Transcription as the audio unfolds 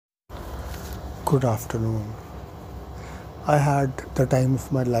Good afternoon. I had the time of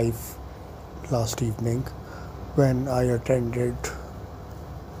my life last evening when I attended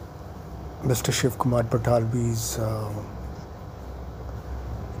Mr. Shiv Kumar Batalvi's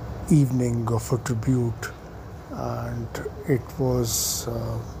evening of a tribute, and it was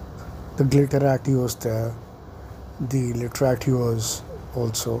the glitterati was there, the literati was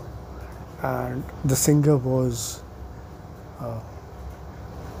also, and the singer was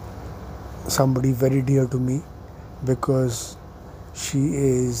somebody very dear to me because she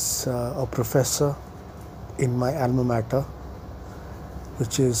is a professor in my alma mater,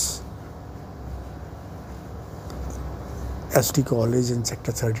 which is SD College in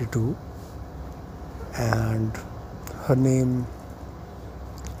Sector 32, and her name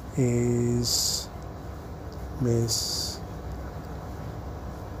is Miss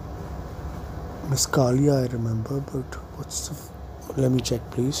Miss Kalia, I remember, but let me check,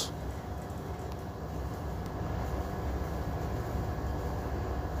 please.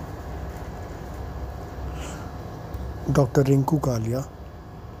 Dr. Rinku Kalia,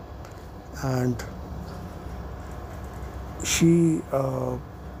 and she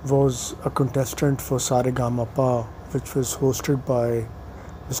was a contestant for Saregamapa, which was hosted by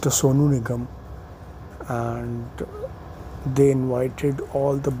Mr. Sonu Nigam, and they invited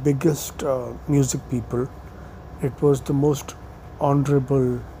all the biggest music people. It was the most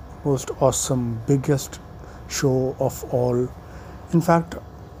honorable, most awesome, biggest show of all. In fact,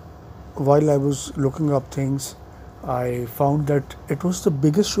 while I was looking up things, I found that it was the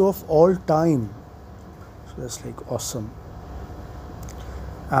biggest show of all time. So that's like awesome.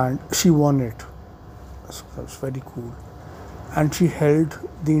 And she won it. So that was very cool. And she held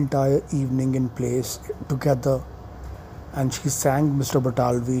the entire evening in place together, and she sang Mr.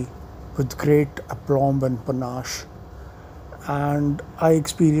 Batalvi with great aplomb and panache. And I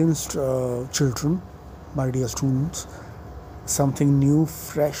experienced children, my dear students, something new,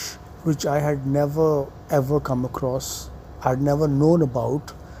 fresh, which I had never ever come across, I had never known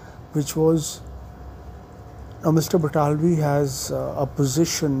about, which was now Mr. Batalvi has a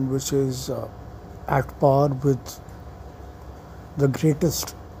position which is at par with the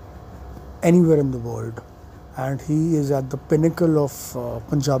greatest anywhere in the world, and he is at the pinnacle of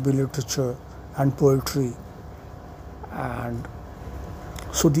Punjabi literature and poetry. And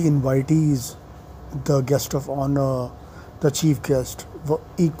so the invitees, the guest of honor, the chief guest were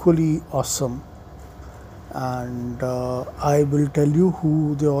equally awesome. And I will tell you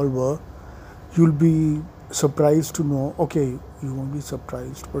who they all were. You'll be surprised to know, okay, you won't be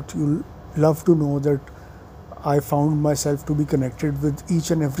surprised, but you'll love to know that I found myself to be connected with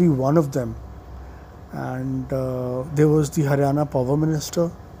each and every one of them. And there was the Haryana Power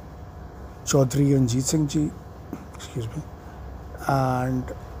Minister, Chaudhry Ranjit Singh Ji, excuse me, and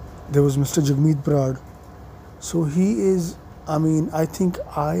there was Mr. Jagmeet Brad. So he is, I think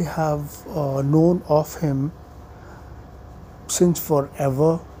I have known of him since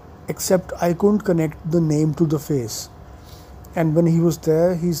forever, except I couldn't connect the name to the face. And when he was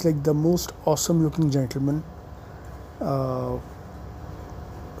there, he's like the most awesome looking gentleman. So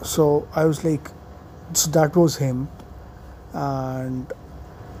I was like, so that was him. And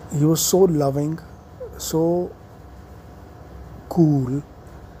he was so loving, so cool.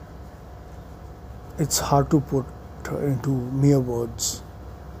 It's hard to put into mere words.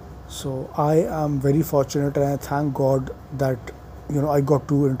 So I am very fortunate, and I thank God that I got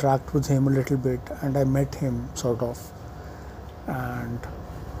to interact with him a little bit, and I met him sort of. And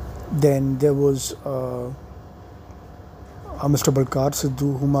then there was Mr. Balkar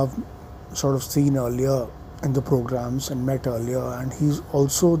Sidhu, whom I've sort of seen earlier in the programs and met earlier, and he's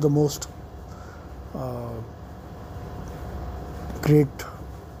also the most great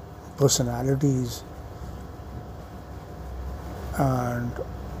personalities. And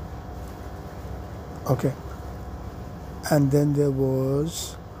okay, and then there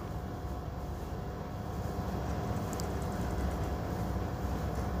was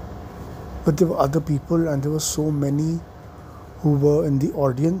but there were other people, and there were so many who were in the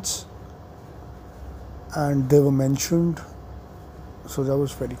audience, and they were mentioned, so that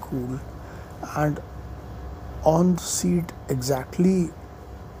was very cool. And on the seat exactly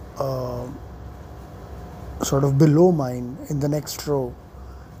sort of below mine in the next row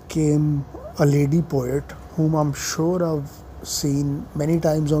came a lady poet whom I'm sure I've seen many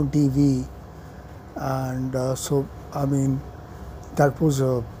times on TV. And that was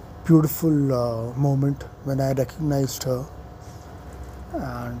a beautiful moment when I recognized her.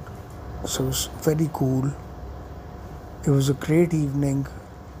 And so it was very cool. It was a great evening.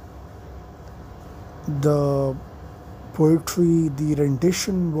 The poetry, the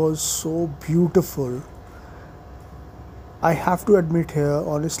rendition was so beautiful. I have to admit here,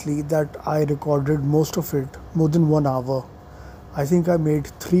 honestly, that I recorded most of it more than 1 hour. I think I made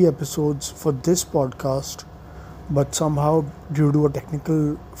 3 episodes for this podcast, but somehow, due to a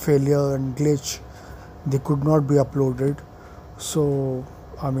technical failure and glitch, they could not be uploaded. So,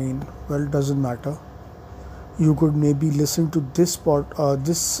 I mean, well, it doesn't matter. You could maybe listen to this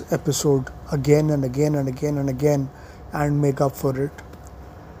episode again and again and again and again, and make up for it.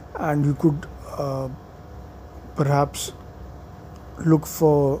 And you could perhaps look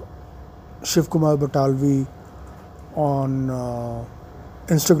for Shiv Kumar Batalvi on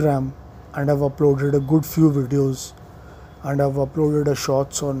Instagram, and I've uploaded a good few videos, and I've uploaded a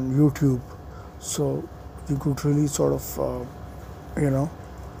shorts on YouTube. So you could really sort of, you know,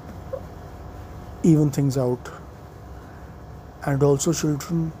 even things out. And also,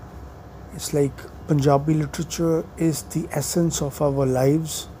 children, it's like Punjabi literature is the essence of our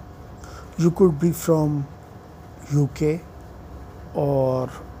lives. You could be from UK or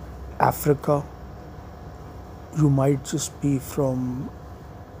Africa. You might just be from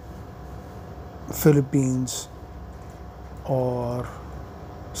Philippines or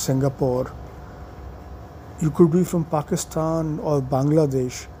Singapore. You could be from Pakistan or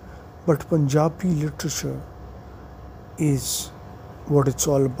Bangladesh, but Punjabi literature is what it's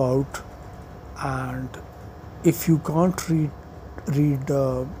all about. And if you can't read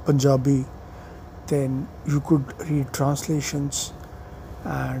Punjabi, then you could read translations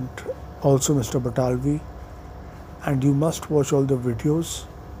and also Mr. Batalvi, and you must watch all the videos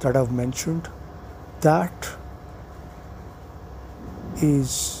that I've mentioned. That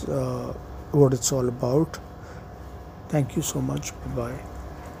is what it's all about. Thank you so much. Bye bye.